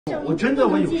我真的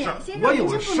我有事，我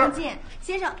有事。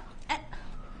先生，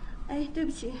对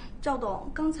不起，赵董，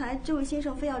刚才这位先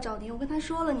生非要找您，我跟他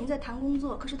说了您在谈工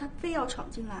作，可是他非要闯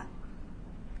进来。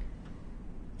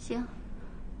行，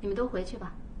你们都回去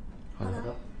吧。好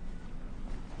的。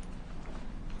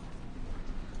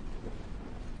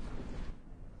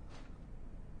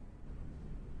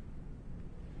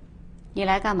你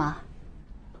来干嘛？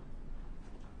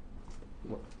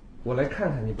我来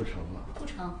看看你不成吗？不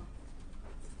成。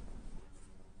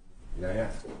圆圆，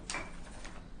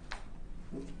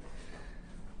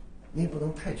你也不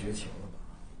能太绝情了吧？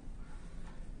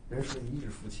人说一日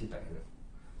夫妻百日，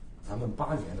咱们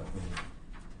8年的婚姻，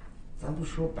咱不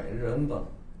说百日恩吧，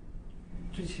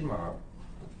最起码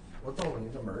我到了你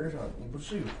的门上，你不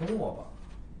至于哄我吧？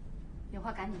有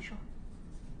话赶紧说。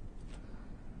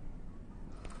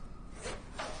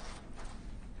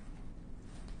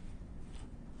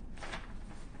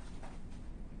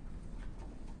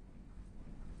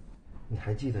你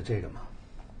还记得这个吗？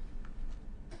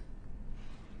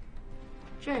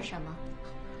这是什么？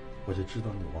我就知道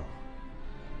你忘了。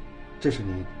这是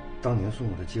你当年送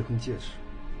我的结婚戒指，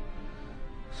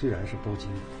虽然是包金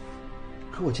的，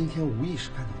可我今天无意识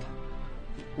看到它，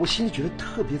我心里觉得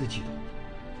特别的激动。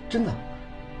真的，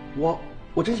我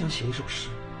真想写一首诗。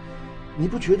你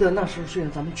不觉得那时候虽然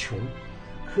咱们穷，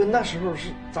可那时候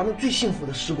是咱们最幸福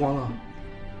的时光啊？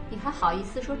你还好意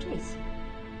思说这些？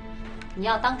你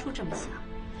要当初这么想，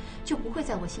就不会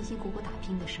在我辛辛苦苦打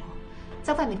拼的时候，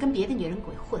在外面跟别的女人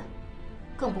鬼混，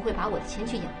更不会把我的钱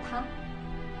去养她。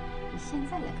你现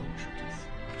在来跟我说这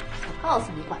些，我告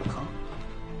诉你，管鹏，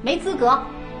没资格。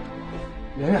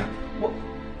圆圆，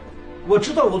我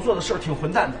知道我做的事儿挺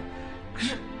混蛋的，可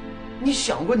是你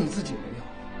想过你自己没有？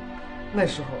那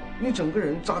时候你整个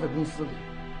人扎在公司里，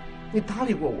你搭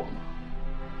理过我吗？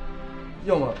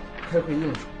要么开会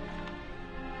应酬，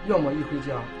要么一回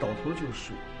家倒头就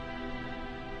睡。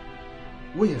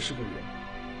我也是个人，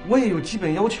我也有基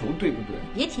本要求，对不对？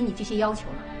别提你这些要求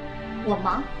了。我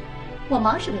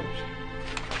忙是为了谁？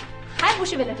还不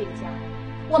是为了这个家。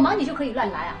我忙你就可以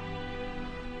乱来啊？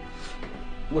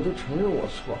我都承认我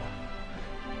错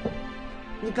了，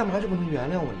你干嘛就不能原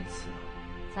谅我一次呢？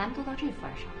咱们都到这份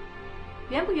上，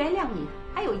原不原谅你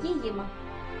还有意义吗？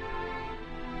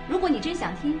如果你真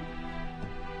想听，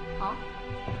好，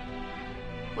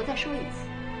我再说一次，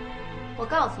我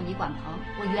告诉你，管鹏，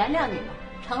我原谅你了，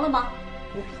成了吗？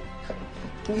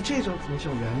你这招怎么叫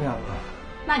原谅啊？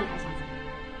那你还想怎么样？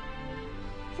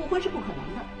复婚是不可能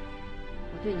的，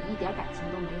我对你一点感情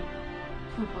都没有，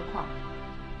更何况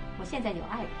我现在有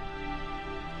爱人。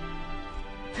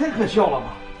太可笑了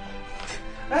吧！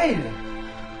爱人？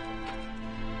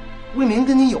魏明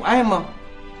跟你有爱吗？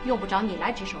用不着你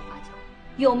来指手画脚，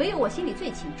有没有我心里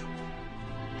最清楚。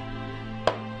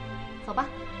走吧。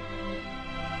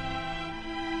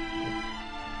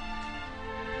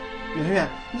圆圆，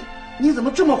你怎么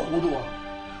这么糊涂啊？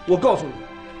我告诉你，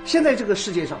现在这个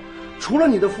世界上，除了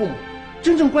你的父母，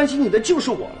真正关心你的就是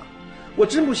我了。我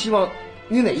真不希望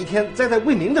你哪一天栽在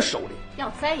魏明的手里。要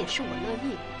栽也是我乐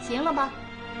意，行了吧？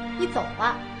你走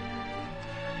吧。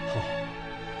好，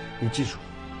你记住，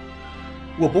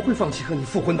我不会放弃和你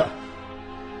复婚的。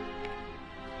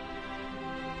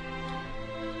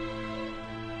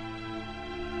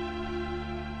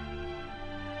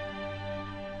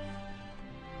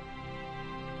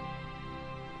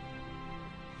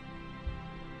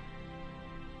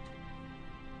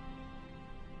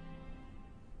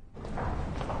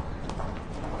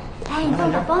哎，你帮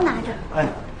我把包拿着。哎，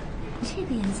这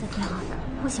个颜色挺好的，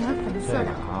我喜欢粉色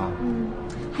的。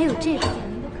还有这个，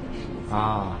您都可以试一下。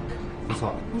啊，不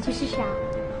错。你去试试啊。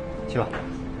去吧。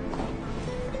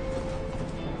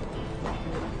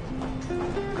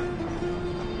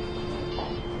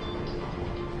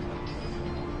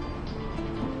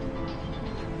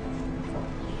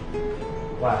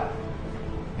喂，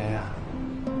圆圆，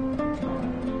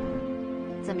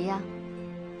怎么样？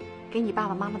给你爸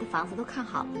爸妈妈的房子都看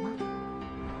好了吗？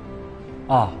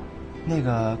哦，那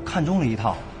个看中了一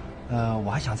套，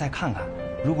我还想再看看，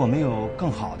如果没有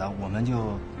更好的，我们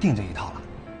就定这一套了。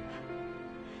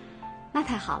那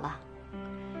太好了，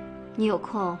你有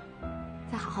空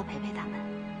再好好陪陪他们。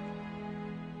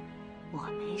我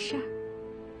没事儿，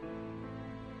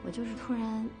我就是突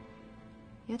然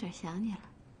有点想你了。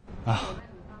啊，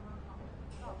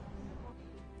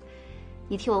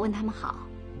你替我问他们好，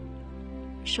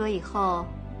说以后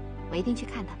我一定去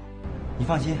看他们。你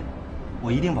放心，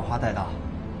我一定把话带到。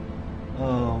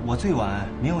我最晚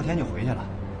明后天就回去了，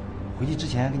回去之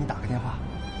前给你打个电话。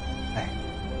哎，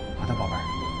好的，宝贝儿，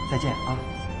再见啊。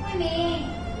魏明，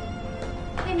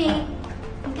魏明，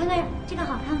你看看这个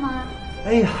好看吗？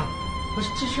哎呀，不是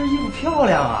这身衣服漂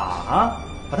亮啊，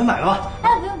把它买了吧。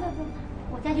哎，不用，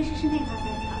我再去试试那套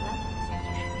先。好了，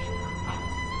去试试。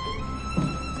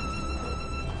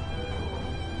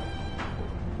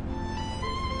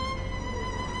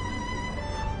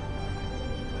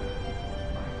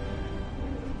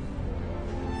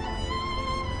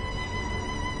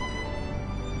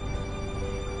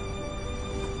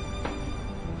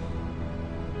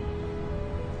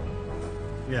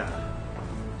月，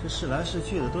这试来试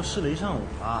去的都试了一上午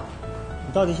了，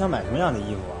你到底想买什么样的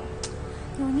衣服啊？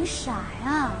哟，你傻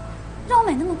呀！让我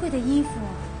买那么贵的衣服？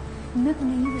你没看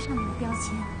那衣服上面的标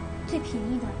签，最便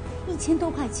宜的1000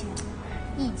多块钱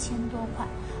，1000多块！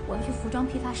我要去服装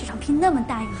批发市场批那么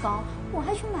大一包，我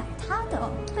还去买它的，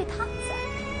为它攒。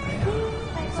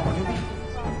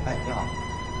哎呀，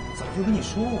早就跟你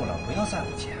说过了，不要在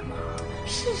乎钱嘛。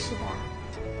试试的。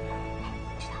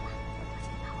知道吧？我今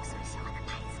天把我所有喜欢的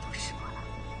牌子都试过了，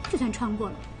就算穿过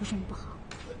了，有什么不好？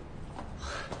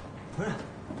不是，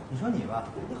你说你吧，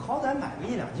你好歹买个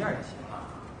1、2件也行啊。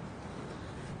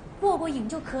过瘾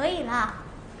就可以了。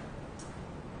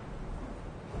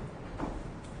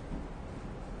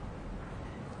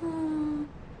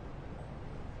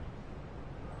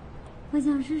我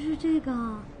想试试这个，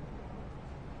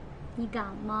你敢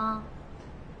吗？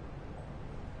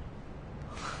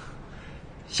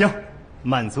行，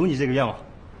满足你这个愿望，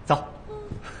走。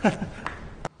怎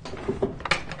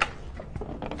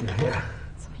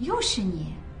么又是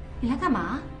你？你来干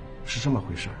嘛？是这么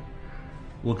回事儿，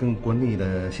我跟国内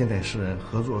的现代诗人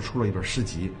合作出了一本诗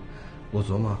集，我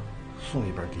琢磨送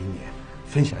一本给你，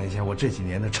分享一下我这几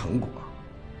年的成果。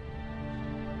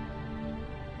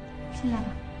进来吧。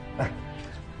哎，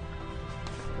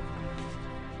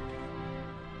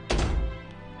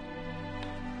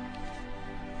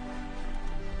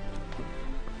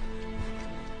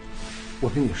我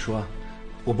跟你说，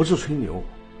我不是吹牛，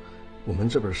我们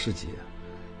这本诗集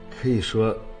可以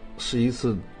说是一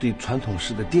次对传统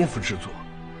诗的颠覆之作，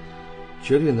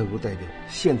绝对能够代表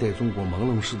现代中国朦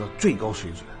胧诗的最高水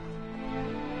准。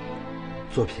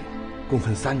作品共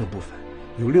分3个部分，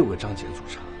由6个章节组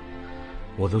成。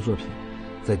我的作品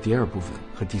在第2部分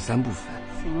和第3部分。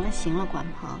行了，管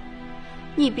鹏，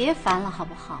你别烦了好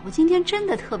不好？我今天真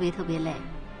的特别累。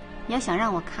你要想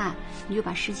让我看，你就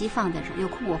把诗集放在这儿，有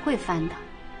空我会翻的。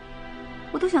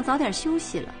我都想早点休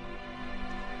息了。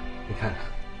你看看，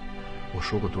我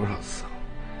说过多少次了，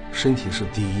身体是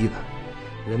第一的，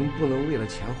人不能为了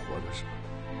钱活着，是吧？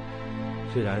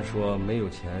虽然说没有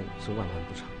钱是万万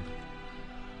不成的，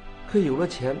可有了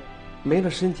钱，没了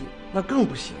身体，那更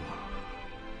不行啊。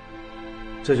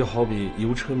这就好比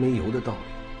油车没油的道理。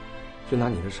就拿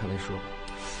你的车来说吧。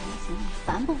行，你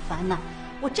烦不烦呐？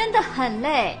我真的很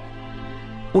累。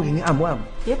我给你按摩按摩。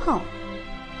别碰我。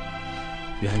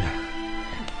圆圆，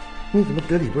你怎么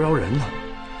得理不饶人呢？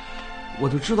我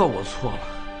都知道我错了，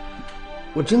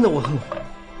我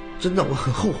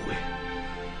很后悔。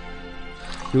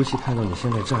尤其看到你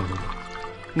现在这样的我，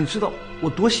你知道我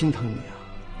多心疼你啊。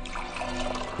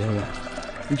圆圆，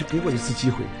你就给我一次机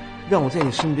会，让我在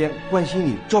你身边关心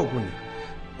你、照顾你。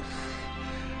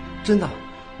真的，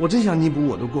我真想弥补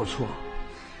我的过错。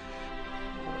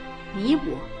弥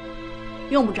补？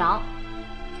用不着，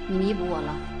你弥补我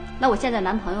了，那我现在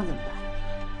男朋友怎么办？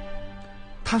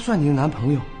他算你的男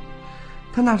朋友，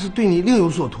他那是对你另有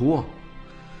所图。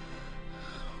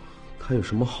他有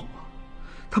什么好啊？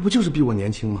他不就是比我年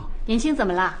轻吗？年轻怎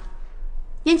么啦？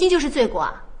年轻就是罪过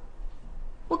啊！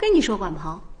我跟你说，管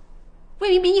鹏，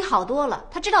魏明比你好多了，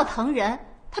他知道疼人，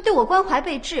他对我关怀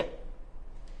备至。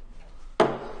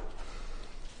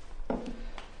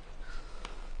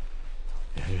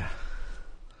圆圆，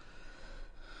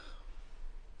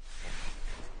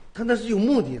他那是有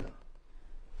目的的。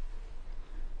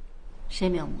谁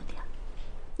没有目的啊？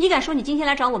你敢说你今天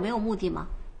来找我没有目的吗？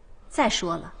再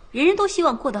说了，人人都希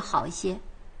望过得好一些。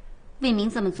魏明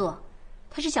这么做，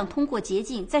他是想通过捷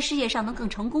径在事业上能更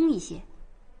成功一些。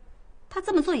他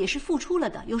这么做也是付出了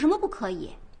的，有什么不可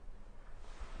以？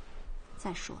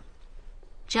再说了，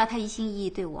只要他一心一意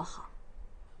对我好，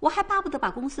我还巴不得把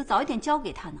公司早一点交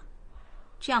给他呢，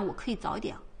这样我可以早一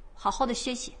点好好的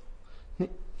歇歇。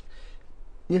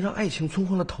你让爱情冲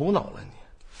昏了头脑了，你。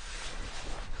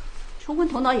冲昏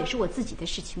头脑也是我自己的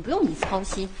事情，不用你操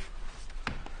心。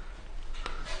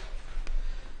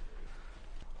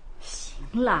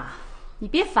行啦，你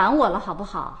别烦我了，好不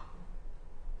好？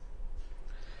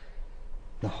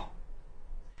那好，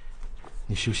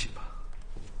你休息吧。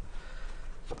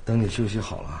等你休息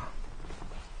好了，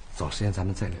找时间咱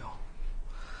们再聊。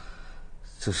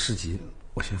这诗集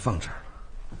我先放这儿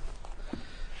了，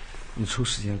你抽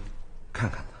时间看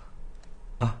看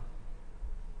它，啊？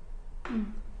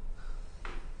嗯。